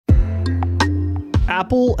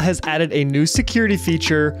Apple has added a new security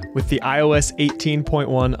feature with the iOS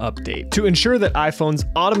 18.1 update to ensure that iPhones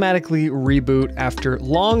automatically reboot after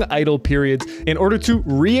long idle periods in order to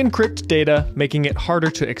re-encrypt data, making it harder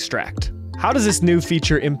to extract. How does this new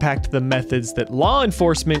feature impact the methods that law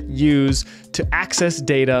enforcement use to access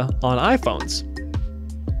data on iPhones?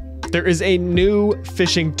 There is a new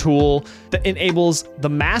phishing tool that enables the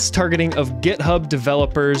mass targeting of GitHub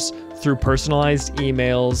developers through personalized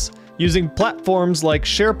emails, using platforms like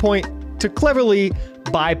SharePoint to cleverly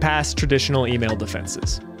bypass traditional email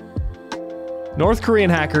defenses. North Korean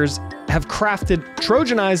hackers have crafted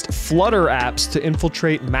trojanized Flutter apps to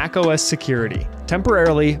infiltrate macOS security,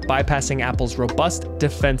 temporarily bypassing Apple's robust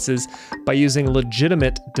defenses by using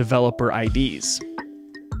legitimate developer IDs.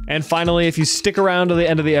 And finally, if you stick around to the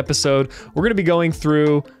end of the episode, we're going to be going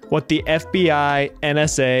through what the FBI,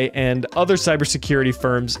 NSA, and other cybersecurity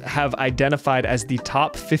firms have identified as the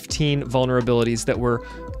top 15 vulnerabilities that were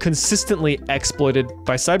consistently exploited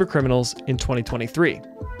by cybercriminals in 2023.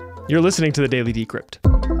 You're listening to the Daily Decrypt.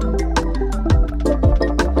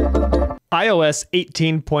 iOS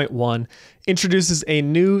 18.1 introduces a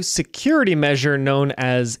new security measure known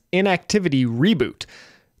as inactivity reboot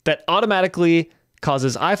that automatically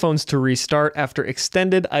causes iPhones to restart after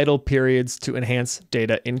extended idle periods to enhance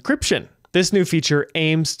data encryption. This new feature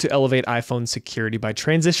aims to elevate iPhone security by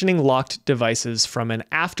transitioning locked devices from an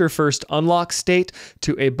after first unlock state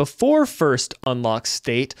to a before first unlock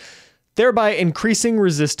state, thereby increasing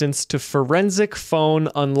resistance to forensic phone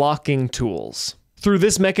unlocking tools. Through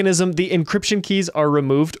this mechanism, the encryption keys are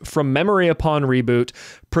removed from memory upon reboot,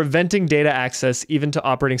 preventing data access even to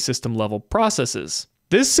operating system level processes.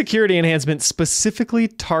 This security enhancement specifically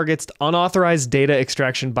targets unauthorized data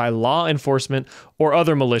extraction by law enforcement or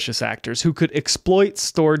other malicious actors who could exploit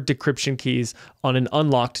stored decryption keys on an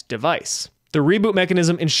unlocked device. The reboot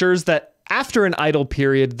mechanism ensures that after an idle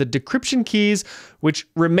period, the decryption keys, which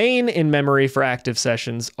remain in memory for active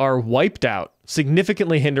sessions, are wiped out,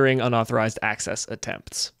 significantly hindering unauthorized access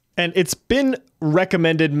attempts. And it's been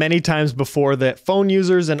recommended many times before that phone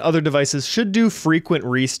users and other devices should do frequent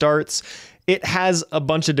restarts. It has a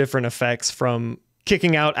bunch of different effects, from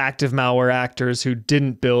kicking out active malware actors who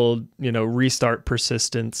didn't build, restart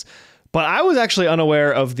persistence. But I was actually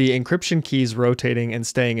unaware of the encryption keys rotating and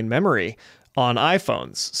staying in memory on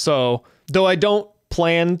iPhones. So though I don't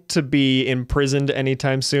plan to be imprisoned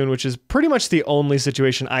anytime soon, which is pretty much the only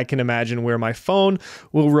situation I can imagine where my phone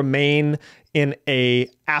will remain in a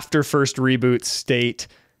after first reboot state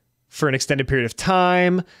for an extended period of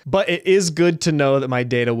time, but it is good to know that my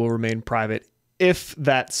data will remain private if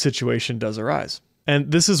that situation does arise. And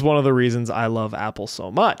this is one of the reasons I love Apple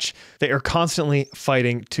so much. They are constantly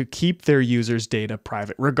fighting to keep their users' data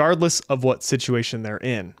private, regardless of what situation they're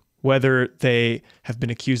in. Whether they have been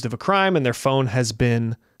accused of a crime and their phone has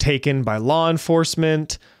been taken by law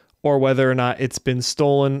enforcement, or whether or not it's been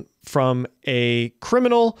stolen from a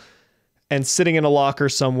criminal and sitting in a locker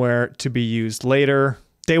somewhere to be used later,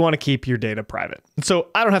 they want to keep your data private. And so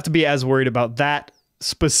I don't have to be as worried about that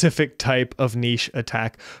specific type of niche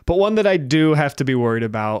attack, but one that I do have to be worried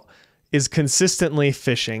about is consistently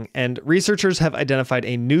phishing, and researchers have identified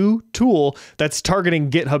a new tool that's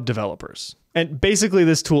targeting GitHub developers. And basically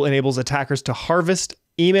this tool enables attackers to harvest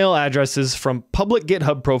email addresses from public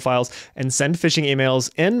GitHub profiles and send phishing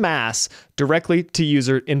emails en masse directly to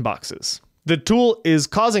user inboxes. The tool is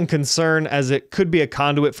causing concern as it could be a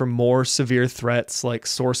conduit for more severe threats like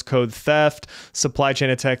source code theft, supply chain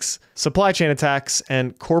attacks,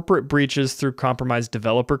 and corporate breaches through compromised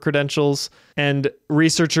developer credentials. And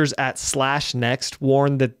researchers at /Next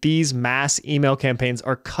warn that these mass email campaigns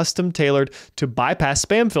are custom tailored to bypass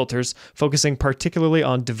spam filters, focusing particularly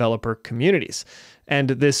on developer communities. And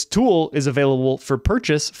this tool is available for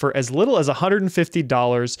purchase for as little as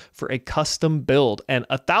 $150 for a custom build and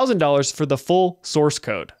 $1,000 for the full source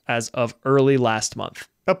code as of early last month.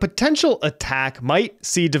 A potential attack might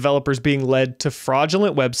see developers being led to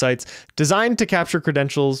fraudulent websites designed to capture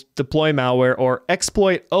credentials, deploy malware, or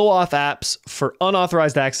exploit OAuth apps for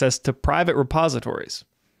unauthorized access to private repositories.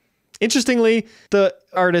 Interestingly, the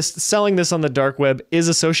artist selling this on the dark web is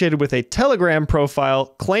associated with a Telegram profile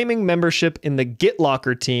claiming membership in the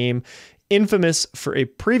GitLocker team, infamous for a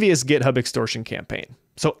previous GitHub extortion campaign.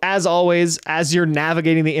 So as always, as you're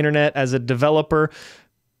navigating the internet as a developer,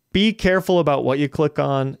 be careful about what you click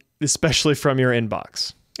on, especially from your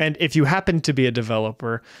inbox. And if you happen to be a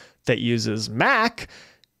developer that uses Mac,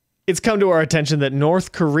 it's come to our attention that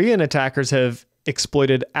North Korean attackers have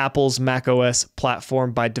exploited Apple's macOS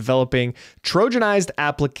platform by developing trojanized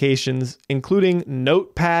applications, including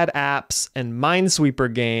notepad apps and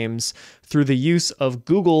Minesweeper games, through the use of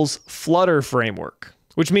Google's Flutter framework,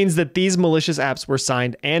 which means that these malicious apps were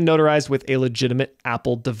signed and notarized with a legitimate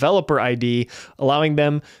Apple developer ID, allowing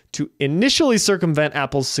them to initially circumvent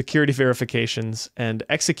Apple's security verifications and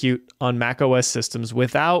execute on macOS systems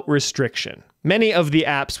without restriction. Many of the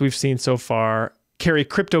apps we've seen so far carry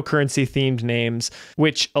cryptocurrency-themed names,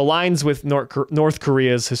 which aligns with North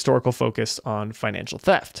Korea's historical focus on financial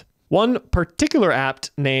theft. One particular app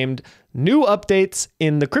named New Updates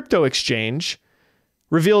in the Crypto Exchange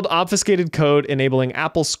revealed obfuscated code enabling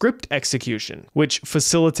Apple script execution, which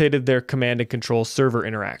facilitated their command and control server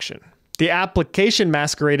interaction. The application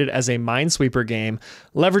masqueraded as a Minesweeper game,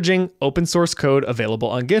 leveraging open source code available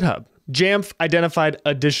on GitHub. Jamf identified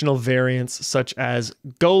additional variants such as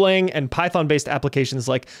Golang and Python-based applications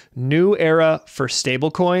like New Era for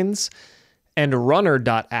stablecoins and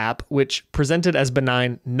Runner.app, which presented as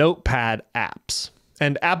benign notepad apps.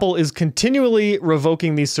 And Apple is continually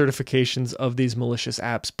revoking these certifications of these malicious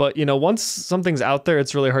apps. But, once something's out there,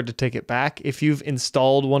 it's really hard to take it back. If you've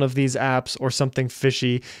installed one of these apps or something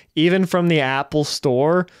fishy, even from the Apple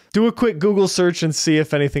Store, do a quick Google search and see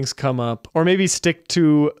if anything's come up. Or maybe stick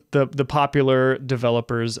to the popular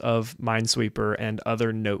developers of Minesweeper and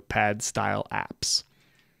other notepad-style apps.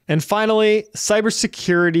 And finally,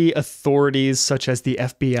 cybersecurity authorities such as the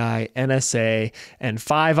FBI, NSA, and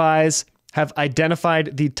Five Eyes have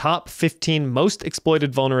identified the top 15 most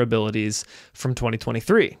exploited vulnerabilities from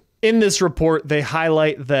 2023. In this report, they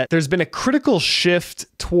highlight that there's been a critical shift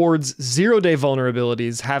towards zero-day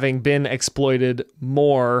vulnerabilities having been exploited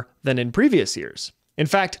more than in previous years. In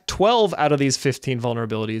fact, 12 out of these 15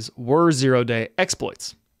 vulnerabilities were zero-day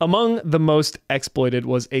exploits. Among the most exploited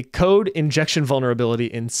was a code injection vulnerability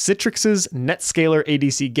in Citrix's NetScaler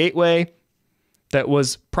ADC gateway that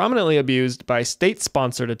was prominently abused by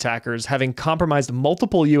state-sponsored attackers, having compromised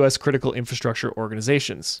multiple U.S. critical infrastructure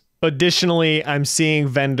organizations. Additionally, I'm seeing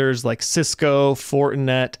vendors like Cisco,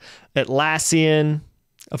 Fortinet, Atlassian.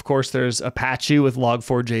 Of course, there's Apache with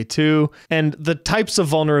Log4j2. And the types of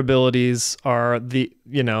vulnerabilities are the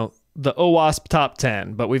OWASP top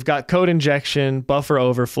 10. But we've got code injection, buffer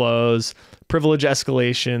overflows, privilege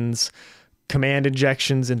escalations, command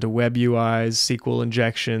injections into web UIs, SQL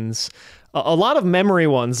injections. A lot of memory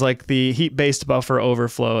ones like the heap-based buffer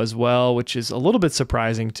overflow as well, which is a little bit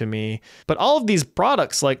surprising to me. But all of these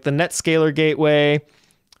products like the NetScaler gateway,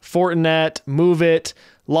 Fortinet, MoveIt,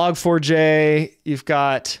 Log4j, you've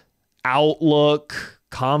got Outlook,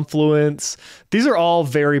 Confluence. These are all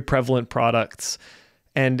very prevalent products.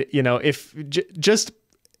 And, if just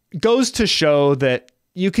goes to show that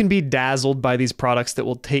you can be dazzled by these products that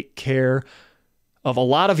will take care of a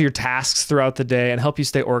lot of your tasks throughout the day and help you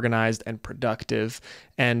stay organized and productive.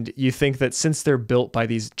 And you think that since they're built by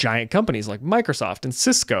these giant companies like Microsoft and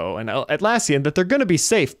Cisco and Atlassian, that they're going to be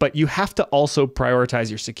safe, but you have to also prioritize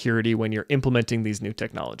your security when you're implementing these new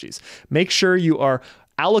technologies. Make sure you are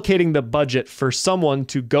allocating the budget for someone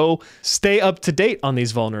to go stay up to date on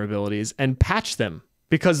these vulnerabilities and patch them,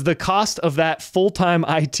 because the cost of that full-time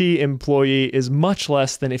IT employee is much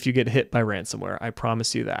less than if you get hit by ransomware. I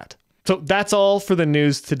promise you that. So that's all for the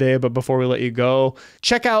news today, but before we let you go,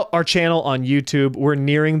 check out our channel on YouTube. We're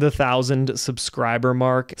nearing the 1,000 subscriber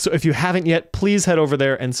mark. So if you haven't yet, please head over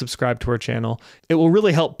there and subscribe to our channel. It will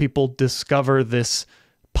really help people discover this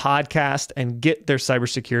podcast and get their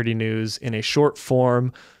cybersecurity news in a short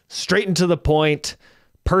form, straight and to the point,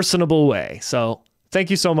 personable way. So thank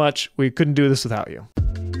you so much. We couldn't do this without you.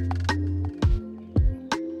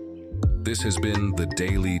 This has been the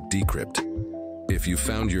Daily Decrypt. If you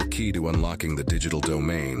found your key to unlocking the digital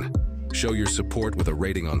domain, show your support with a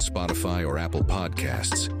rating on Spotify or Apple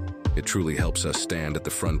Podcasts. It truly helps us stand at the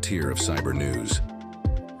frontier of cyber news.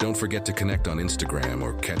 Don't forget to connect on Instagram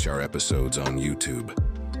or catch our episodes on YouTube.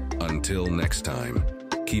 Until next time,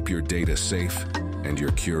 keep your data safe and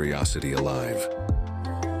your curiosity alive.